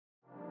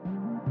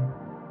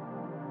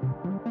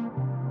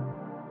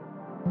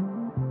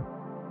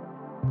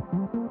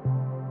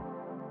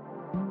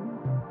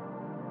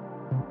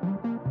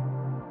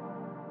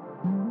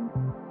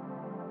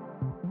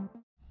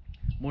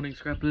Morning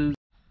scrappers.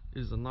 It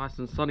is a nice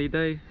and sunny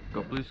day,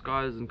 got blue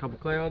skies and a couple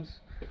clouds.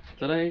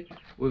 Today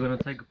we're going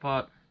to take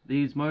apart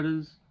these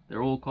motors.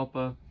 They're all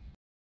copper.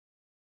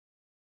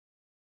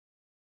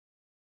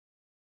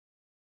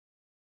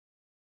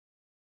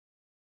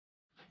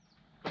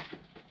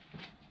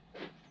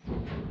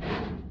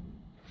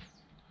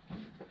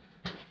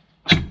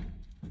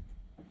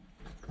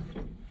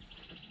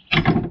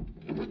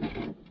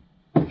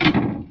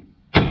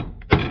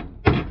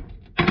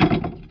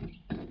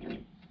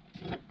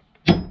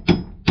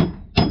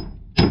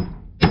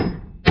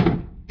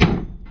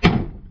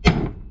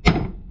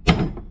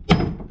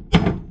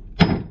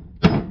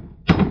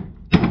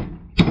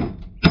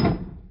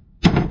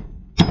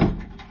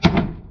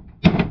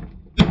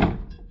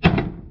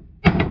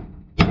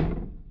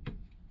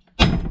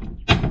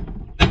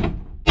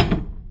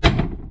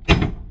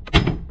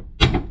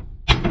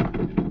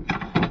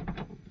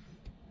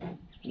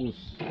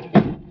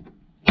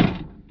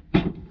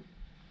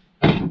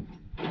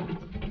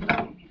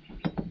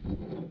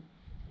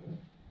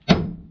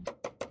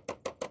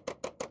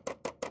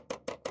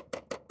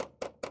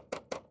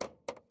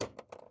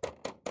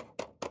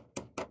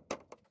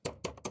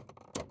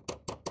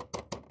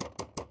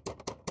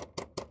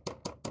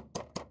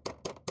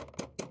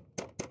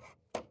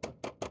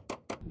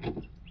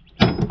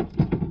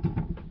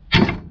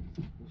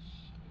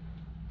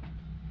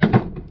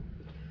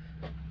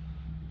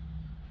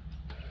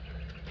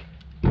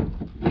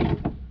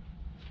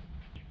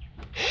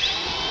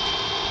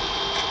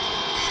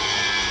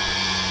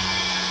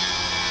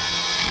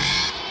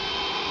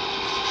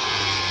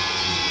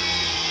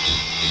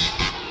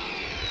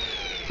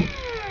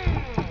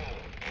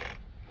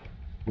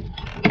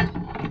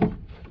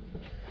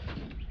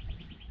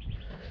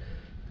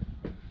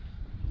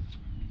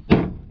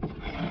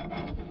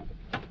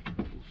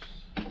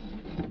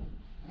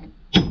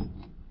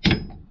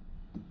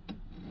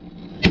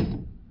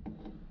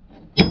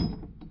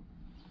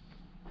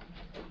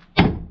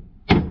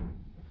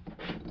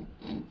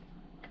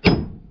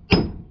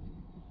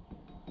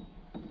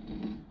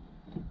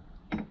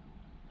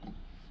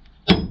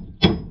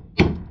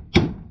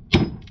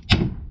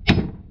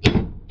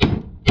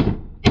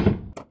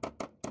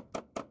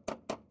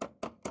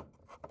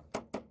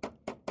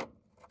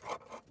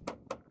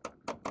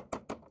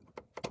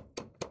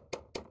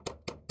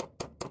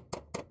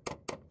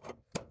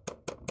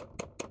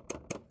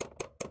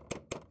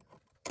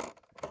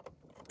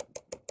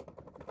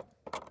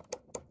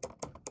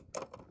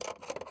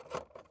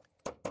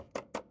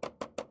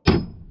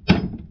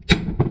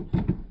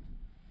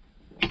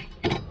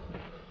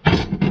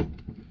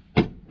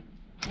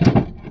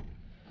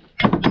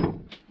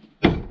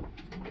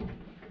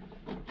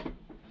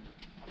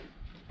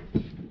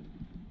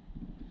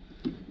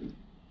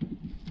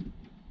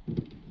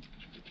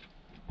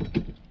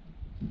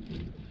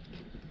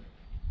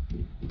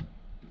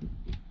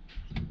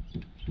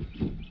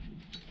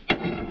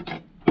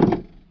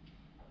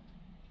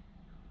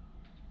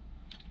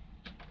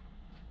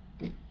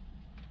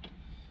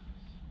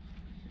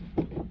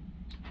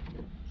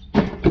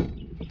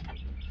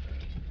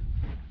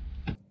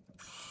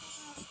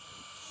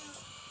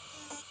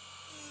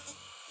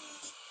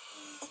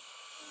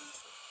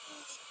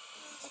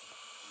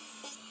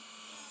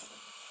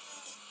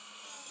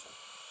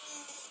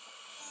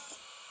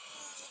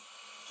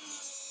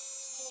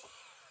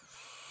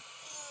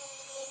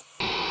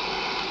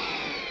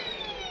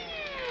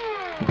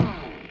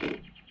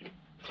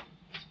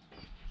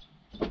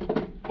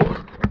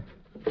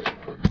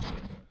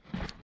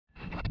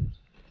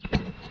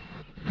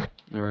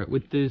 Alright,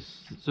 with this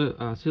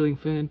ceiling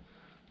fan,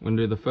 I'm going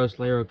to do the first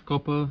layer of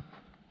copper,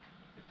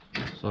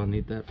 so I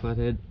need that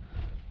flathead,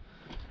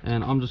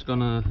 and I'm just going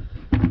to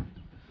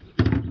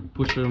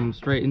push them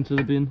straight into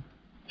the bin,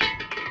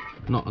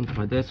 not onto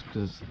my desk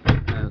because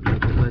that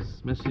makes it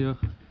less messier.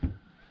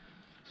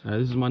 So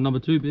this is my number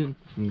 2 bin.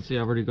 You can see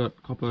I've already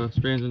got copper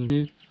strands in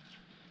here,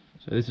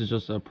 so this is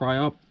just a pry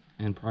up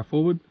and pry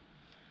forward.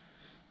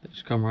 They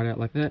just come right out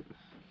like that.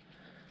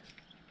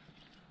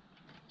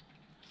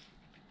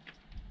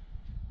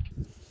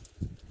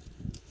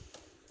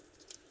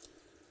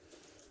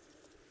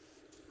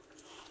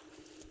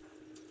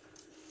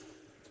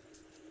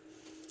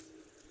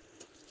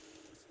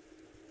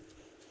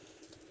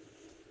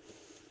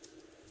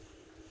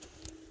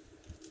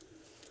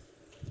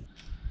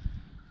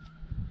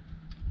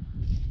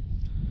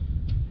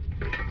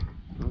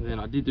 And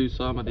I did do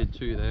some, I did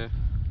 2 there.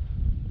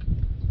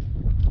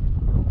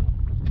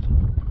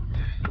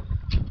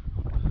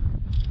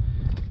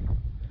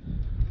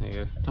 There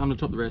you go, time to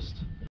chop the rest.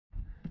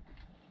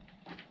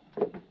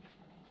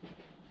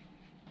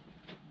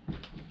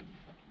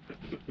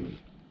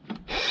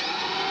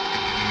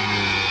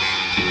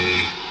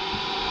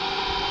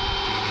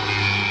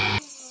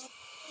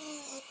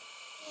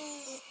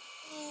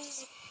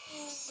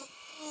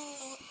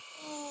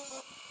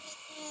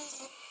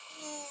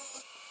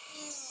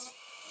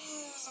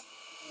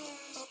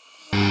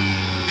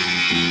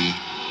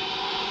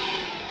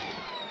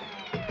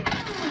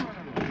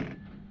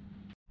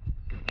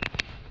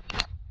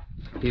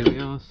 Here we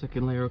are,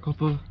 second layer of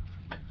copper.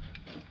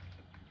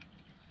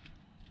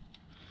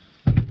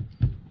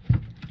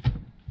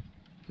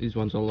 These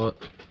ones are a lot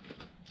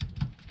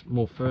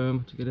more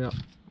firm to get out,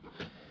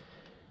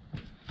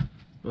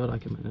 but I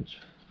can manage.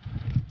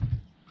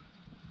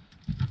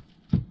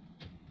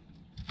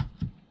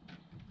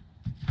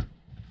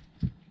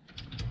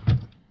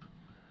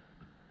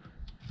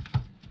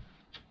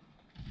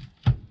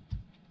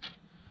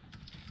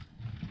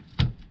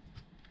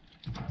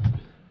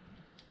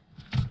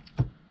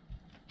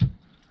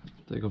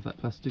 Take off that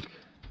plastic.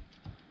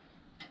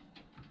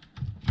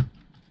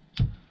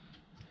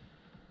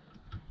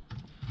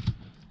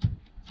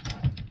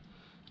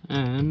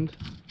 And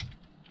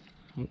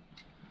oh,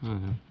 I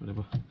don't know,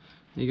 whatever.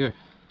 There you go.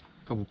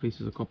 A couple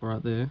pieces of copper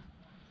right there.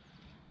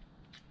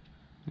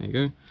 There you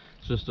go.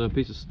 It's just a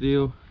piece of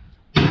steel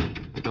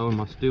to go in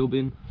my steel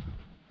bin.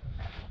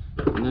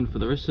 And then for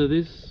the rest of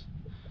this,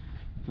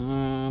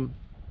 well,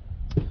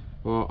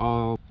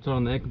 I'll put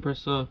on the air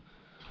compressor,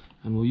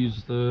 and we'll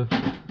use the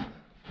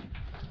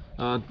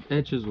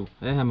air chisel,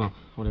 air hammer,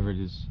 whatever it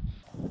is.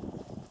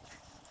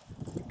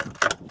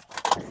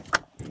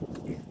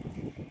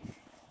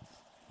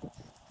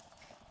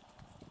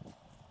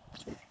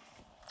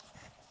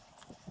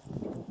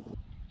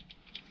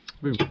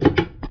 Boom.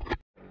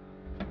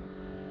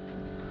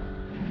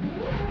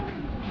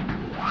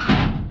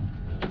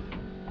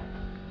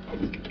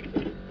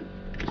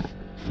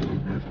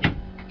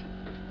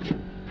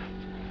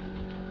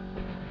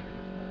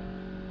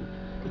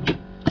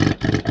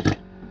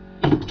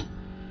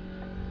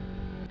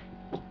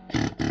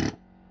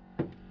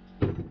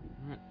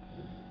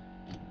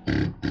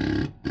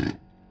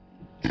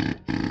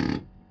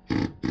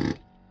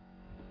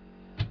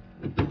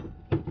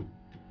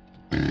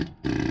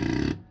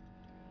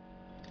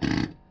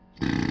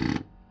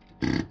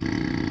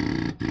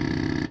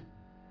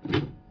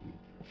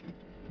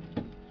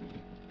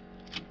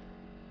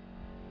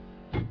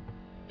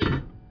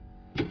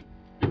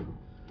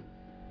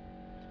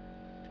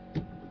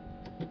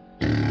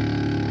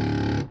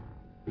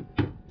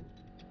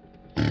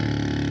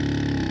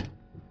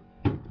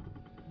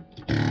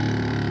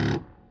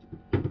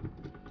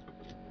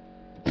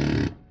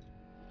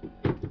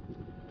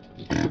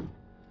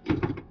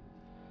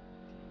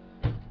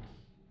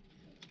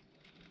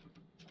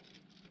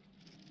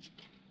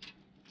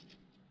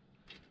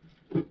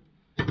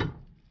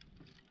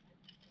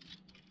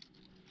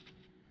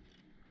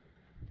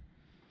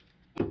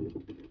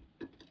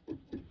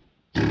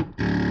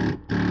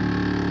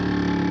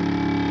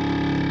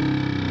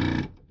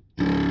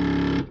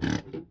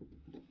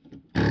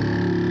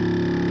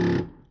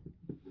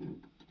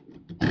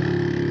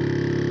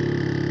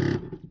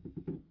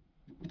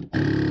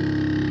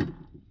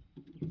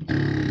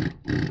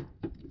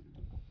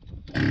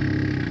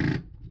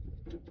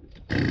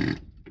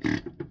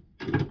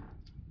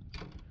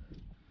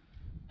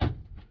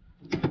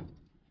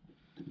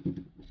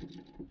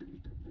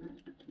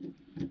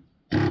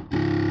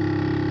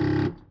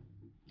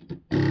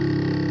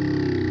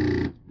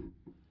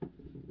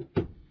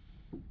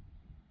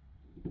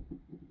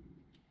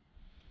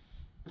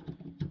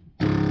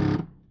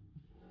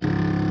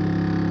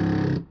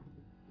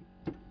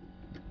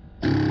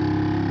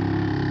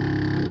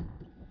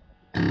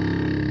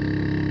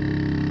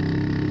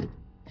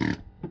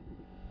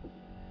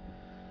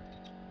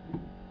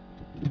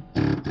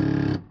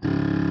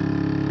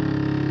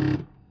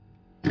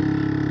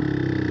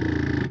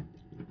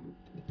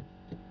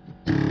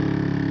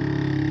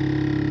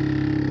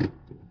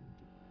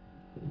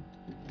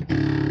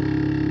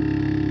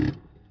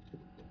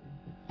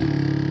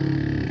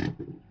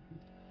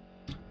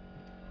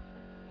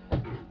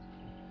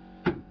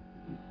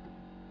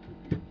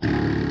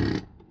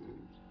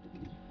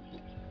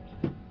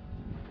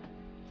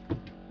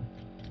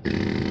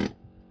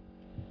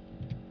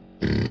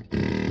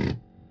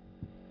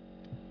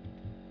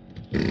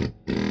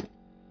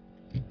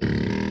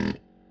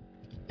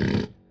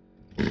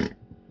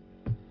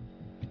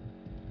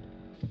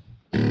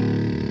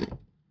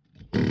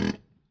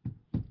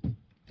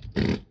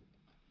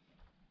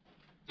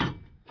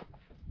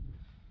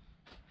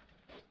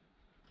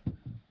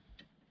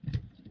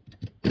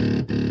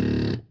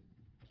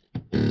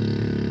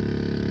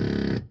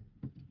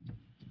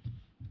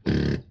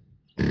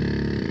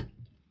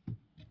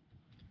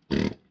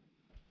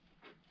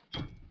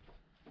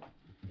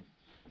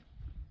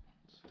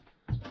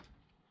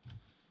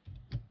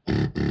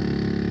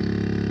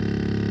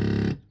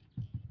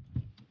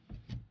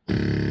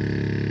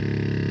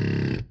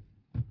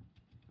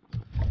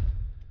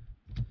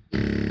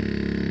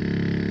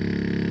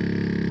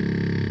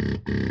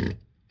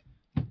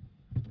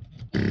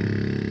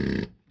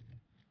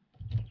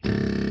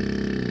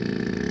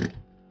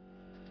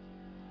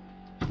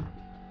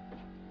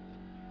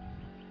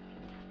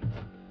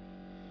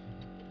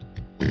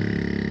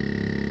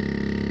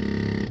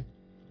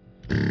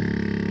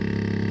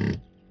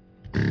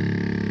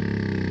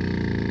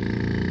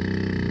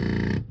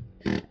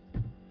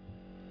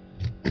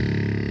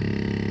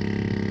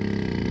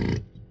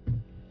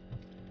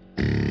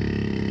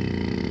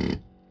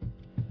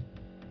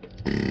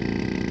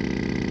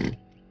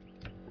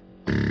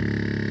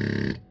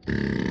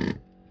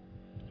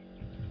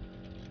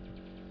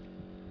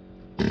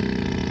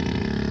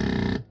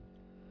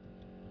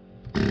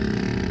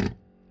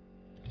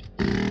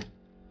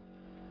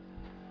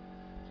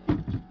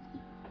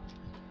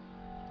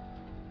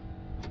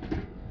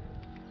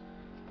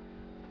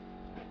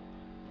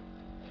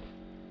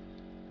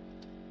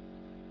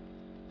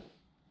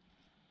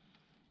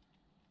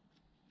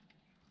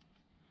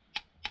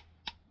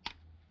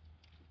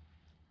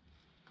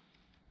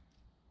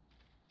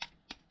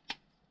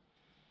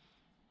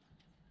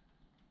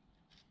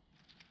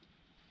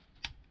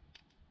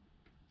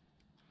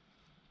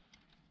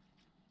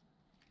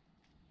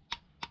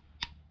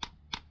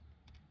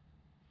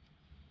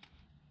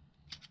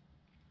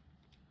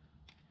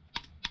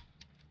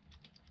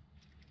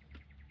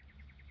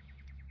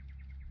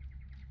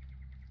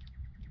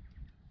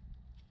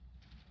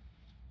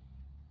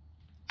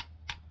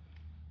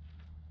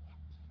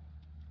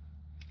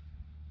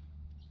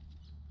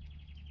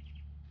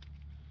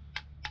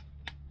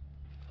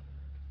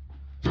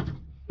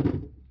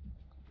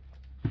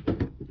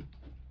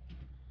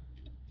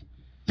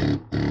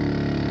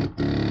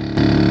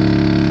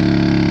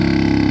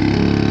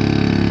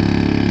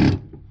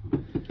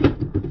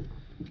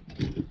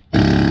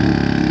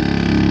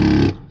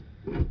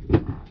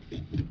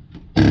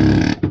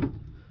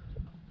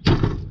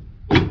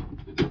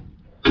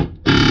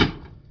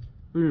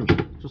 Boom,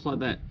 just like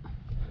that.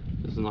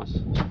 There's a nice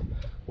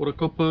water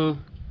copper,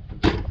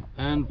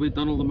 and we've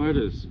done all the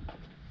motors.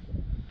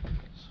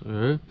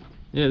 So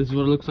yeah, this is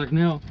what it looks like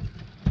now.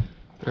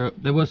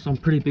 There were some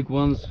pretty big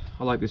ones.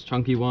 I like this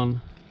chunky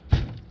one,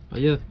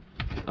 but yeah,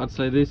 I'd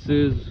say this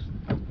is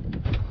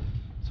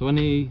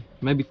 20,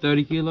 maybe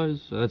 30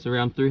 kilos, so that's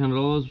around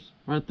 $300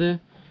 right there.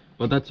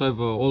 But that's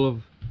over all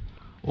of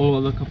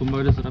the copper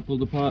motors that I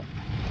pulled apart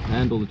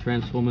and all the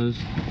transformers.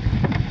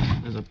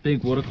 There's a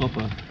big water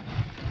copper.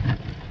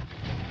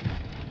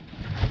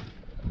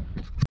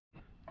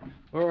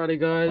 Alrighty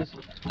guys,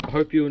 I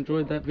hope you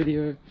enjoyed that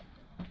video,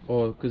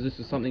 or because this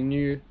is something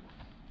new.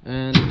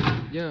 And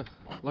yeah,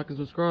 like and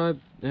subscribe,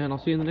 and I'll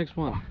see you in the next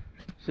one.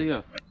 See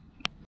ya.